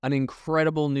An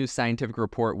incredible new scientific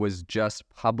report was just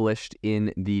published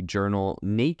in the journal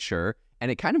Nature, and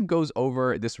it kind of goes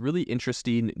over this really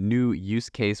interesting new use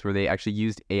case where they actually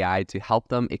used AI to help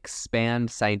them expand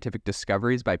scientific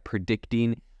discoveries by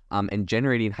predicting and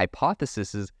generating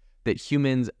hypotheses that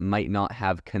humans might not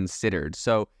have considered.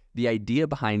 So the idea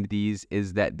behind these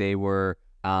is that they were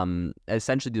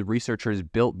essentially the researchers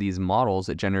built these models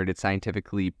that generated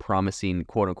scientifically promising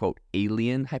quote unquote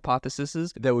alien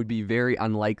hypotheses that would be very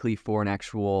unlikely for an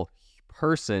actual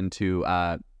person to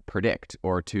predict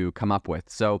or to come up with.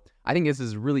 So I think this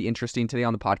is really interesting. Today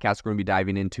on the podcast, we're going to be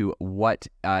diving into what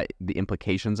the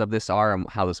implications of this are and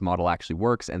how this model actually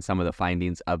works and some of the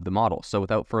findings of the model. So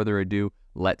without further ado,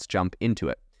 let's jump into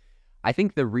it. I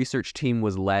think the research team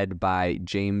was led by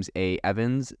James A.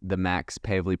 Evans, the Max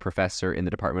Pavley Professor in the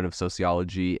Department of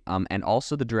Sociology, and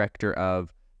also the director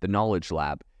of the Knowledge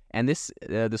Lab. And this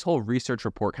whole research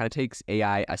report kind of takes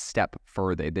AI a step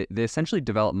further. They essentially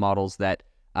develop models that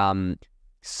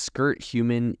skirt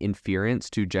human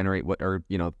inference to generate what are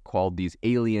called these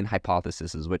alien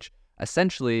hypotheses, which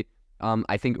essentially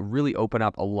I think really open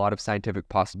up a lot of scientific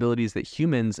possibilities that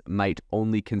humans might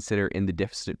only consider in the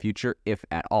distant future, if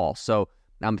at all. So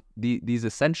these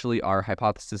essentially are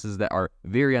hypotheses that are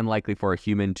very unlikely for a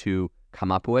human to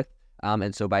come up with.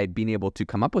 And so by being able to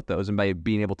come up with those and by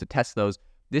being able to test those,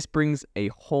 this brings a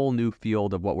whole new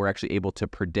field of what we're actually able to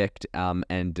predict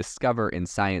and discover in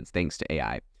science thanks to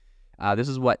AI. This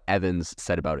is what Evans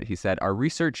said about it. He said, "Our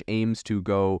research aims to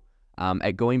go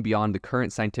at going beyond the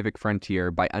current scientific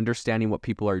frontier. By understanding what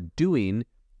people are doing,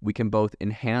 we can both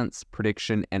enhance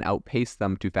prediction and outpace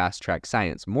them to fast-track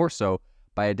science. More so,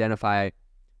 by identifying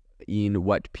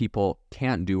what people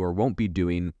can't do or won't be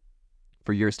doing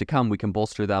for years to come, we can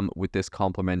bolster them with this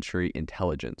complementary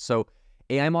intelligence." So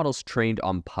AI models trained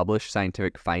on published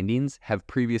scientific findings have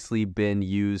previously been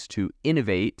used to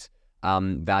innovate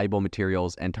valuable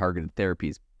materials and targeted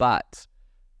therapies, but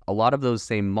a lot of those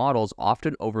same models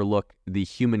often overlook the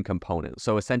human component.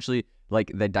 So essentially,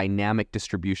 like the dynamic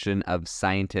distribution of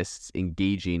scientists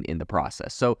engaging in the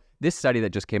process. So this study that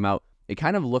just came out, it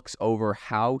kind of looks over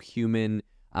how human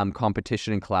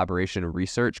competition and collaboration and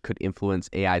research could influence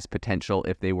AI's potential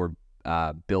if they were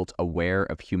built aware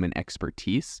of human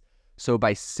expertise. So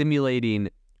by simulating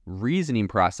reasoning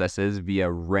processes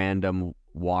via random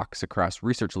walks across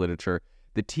research literature,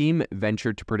 the team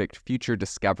ventured to predict future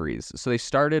discoveries. So they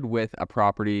started with a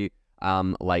property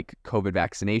like COVID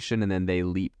vaccination, and then they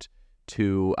leaped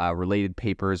to related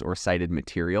papers or cited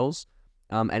materials.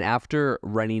 And after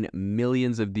running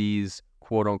millions of these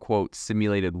quote-unquote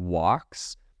simulated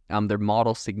walks, their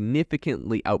model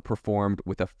significantly outperformed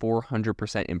with a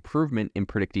 400% improvement in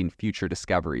predicting future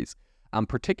discoveries,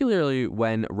 particularly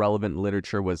when relevant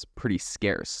literature was pretty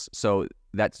scarce. So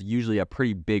that's usually a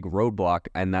pretty big roadblock,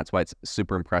 and that's why it's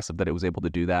super impressive that it was able to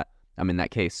do that in that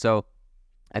case. So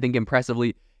I think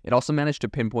impressively, it also managed to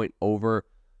pinpoint over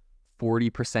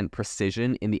 40%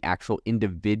 precision in the actual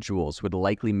individuals who would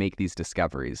likely make these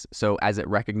discoveries. So as it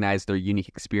recognized their unique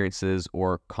experiences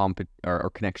or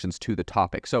connections to the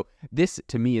topic. So this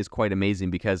to me is quite amazing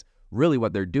because really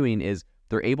what they're doing is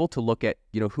they're able to look at,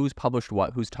 who's published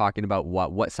what, who's talking about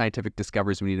what scientific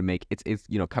discoveries we need to make. It's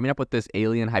coming up with this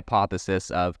alien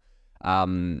hypothesis of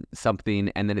something,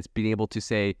 and then it's being able to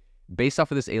say, based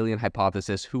off of this alien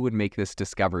hypothesis, who would make this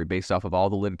discovery based off of all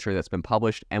the literature that's been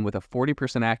published. And with a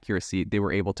 40% accuracy, they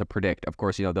were able to predict. Of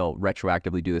course, they'll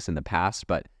retroactively do this in the past,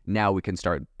 but now we can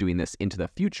start doing this into the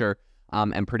future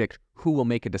and predict who will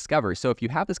make a discovery. So if you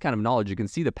have this kind of knowledge, you can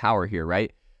see the power here,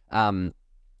 right?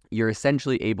 You're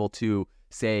essentially able to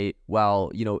say, well,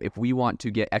 if we want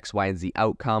to get X, Y, and Z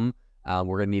outcome,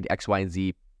 we're going to need X, Y, and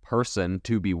Z person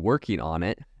to be working on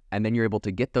it. And then you're able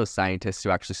to get those scientists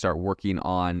to actually start working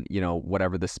on,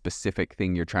 whatever the specific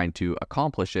thing you're trying to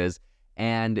accomplish is.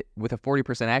 And with a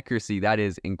 40% accuracy, that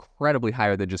is incredibly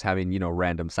higher than just having,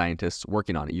 random scientists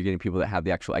working on it. You're getting people that have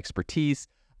the actual expertise,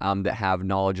 that have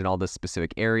knowledge in all the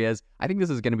specific areas. I think this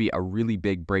is going to be a really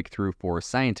big breakthrough for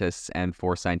scientists and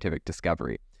for scientific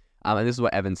discovery. And this is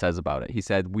what Evan says about it. He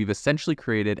said, "We've essentially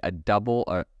created a digital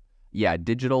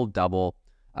double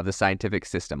of the scientific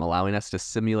system, allowing us to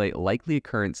simulate likely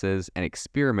occurrences and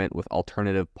experiment with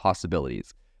alternative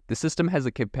possibilities. The system has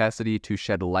the capacity to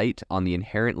shed light on the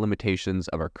inherent limitations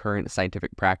of our current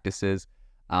scientific practices,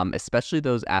 especially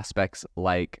those aspects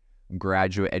like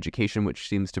graduate education, which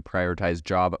seems to prioritize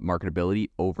job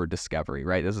marketability over discovery,"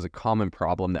 right? This is a common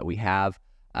problem that we have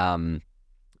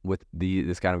with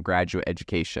this kind of graduate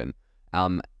education.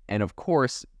 And of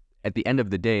course, at the end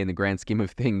of the day, in the grand scheme of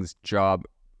things, job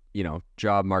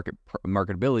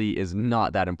marketability is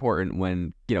not that important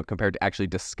when, compared to actually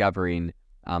discovering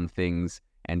things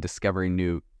and discovering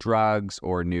new drugs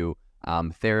or new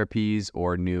therapies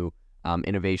or new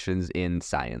innovations in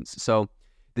science. So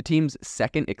the team's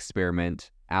second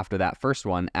experiment after that first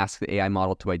one asked the AI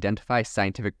model to identify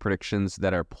scientific predictions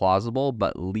that are plausible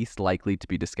but least likely to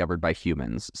be discovered by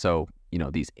humans. So,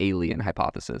 these alien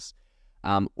hypotheses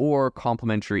or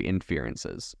complementary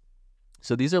inferences.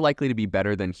 So these are likely to be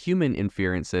better than human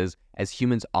inferences, as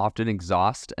humans often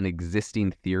exhaust an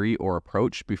existing theory or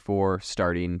approach before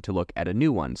starting to look at a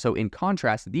new one. So in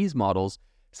contrast, these models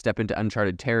step into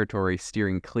uncharted territory,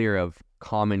 steering clear of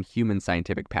common human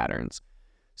scientific patterns.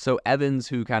 So Evans,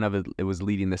 who kind of was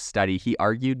leading this study, he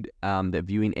argued that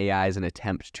viewing AI as an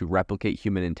attempt to replicate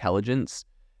human intelligence,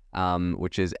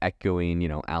 which is echoing,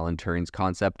 Alan Turing's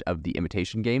concept of the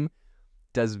imitation game,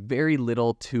 does very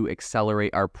little to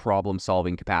accelerate our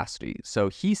problem-solving capacity. So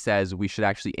he says we should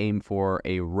actually aim for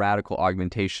a radical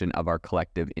augmentation of our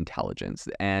collective intelligence.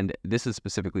 And this is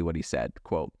specifically what he said,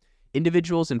 quote,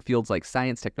 "Individuals in fields like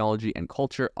science, technology, and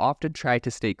culture often try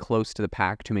to stay close to the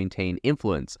pack to maintain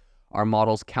influence. Our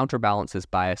models counterbalance this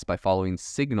bias by following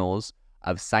signals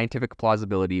of scientific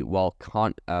plausibility while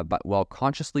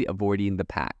consciously avoiding the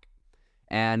pack."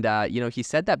 And, he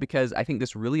said that because I think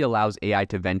this really allows AI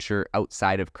to venture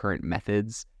outside of current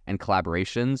methods and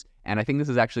collaborations. And I think this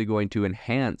is actually going to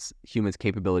enhance humans'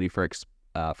 capability for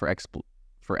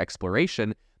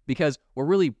exploration, because we're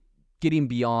really getting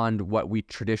beyond what we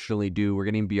traditionally do. We're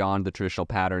getting beyond the traditional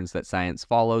patterns that science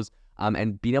follows,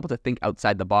 and being able to think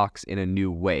outside the box in a new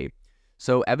way.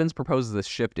 So Evans proposes a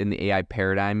shift in the AI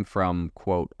paradigm from,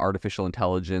 quote, artificial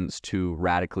intelligence to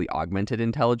radically augmented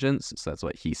intelligence. So that's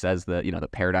what he says the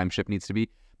paradigm shift needs to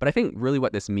be. But I think really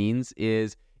what this means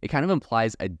is it kind of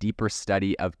implies a deeper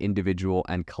study of individual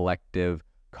and collective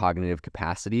cognitive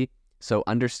capacity. So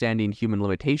understanding human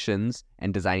limitations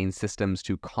and designing systems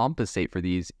to compensate for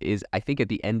these is, I think, at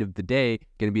the end of the day,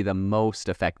 going to be the most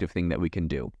effective thing that we can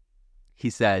do. He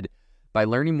said, "By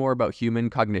learning more about human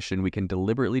cognition, we can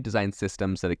deliberately design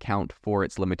systems that account for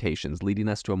its limitations, leading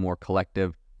us to a more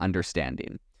collective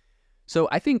understanding." So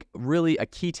I think really a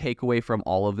key takeaway from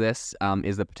all of this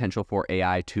is the potential for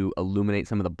AI to illuminate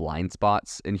some of the blind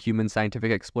spots in human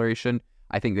scientific exploration.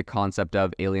 I think the concept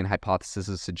of alien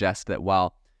hypotheses suggests that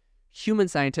while human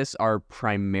scientists are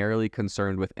primarily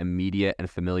concerned with immediate and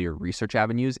familiar research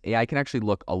avenues, AI can actually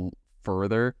look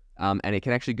further, and it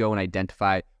can actually go and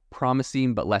identify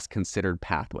promising but less considered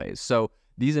pathways. So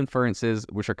these inferences,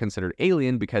 which are considered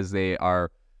alien because they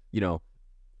are,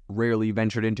 rarely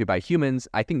ventured into by humans,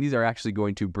 I think these are actually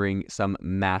going to bring some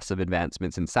massive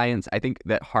advancements in science. I think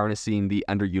that harnessing the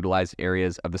underutilized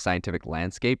areas of the scientific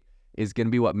landscape is going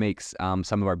to be what makes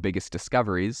some of our biggest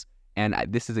discoveries. And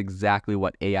this is exactly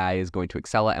what AI is going to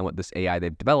excel at, and what this AI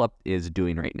they've developed is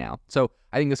doing right now. So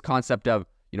I think this concept of,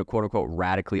 quote unquote,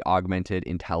 radically augmented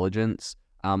intelligence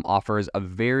offers a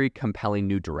very compelling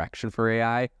new direction for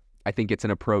AI. I think it's an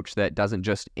approach that doesn't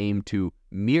just aim to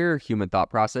mirror human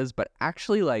thought process, but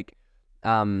actually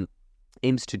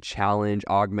aims to challenge,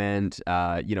 augment,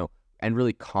 and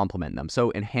really complement them.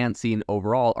 So enhancing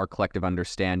overall our collective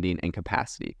understanding and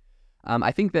capacity.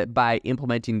 I think that by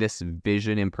implementing this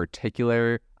vision in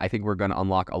particular, I think we're going to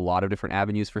unlock a lot of different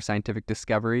avenues for scientific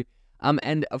discovery.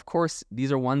 And of course,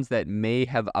 these are ones that may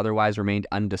have otherwise remained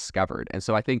undiscovered. And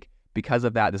so I think because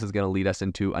of that, this is going to lead us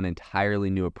into an entirely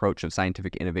new approach of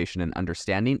scientific innovation and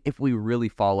understanding if we really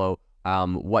follow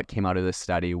what came out of this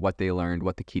study, what they learned,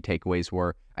 what the key takeaways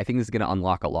were. I think this is going to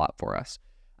unlock a lot for us.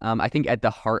 I think at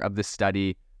the heart of this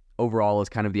study overall is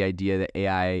kind of the idea that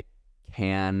AI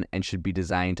can and should be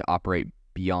designed to operate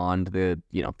beyond the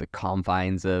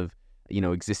confines of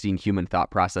existing human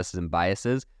thought processes and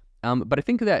biases. But I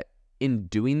think that in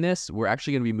doing this, we're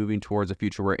actually going to be moving towards a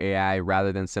future where AI,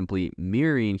 rather than simply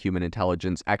mirroring human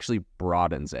intelligence, actually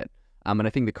broadens it. And I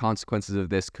think the consequences of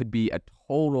this could be a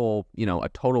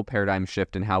total paradigm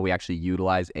shift in how we actually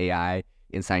utilize AI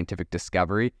in scientific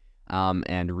discovery,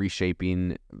 and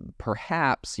reshaping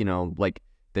perhaps,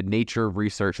 the nature of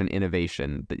research and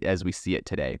innovation as we see it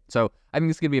today. So I think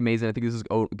this is going to be amazing. I think this is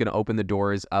going to open the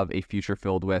doors of a future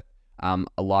filled with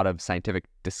a lot of scientific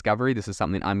discovery. This is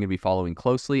something I'm going to be following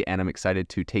closely, and I'm excited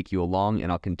to take you along,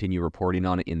 and I'll continue reporting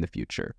on it in the future.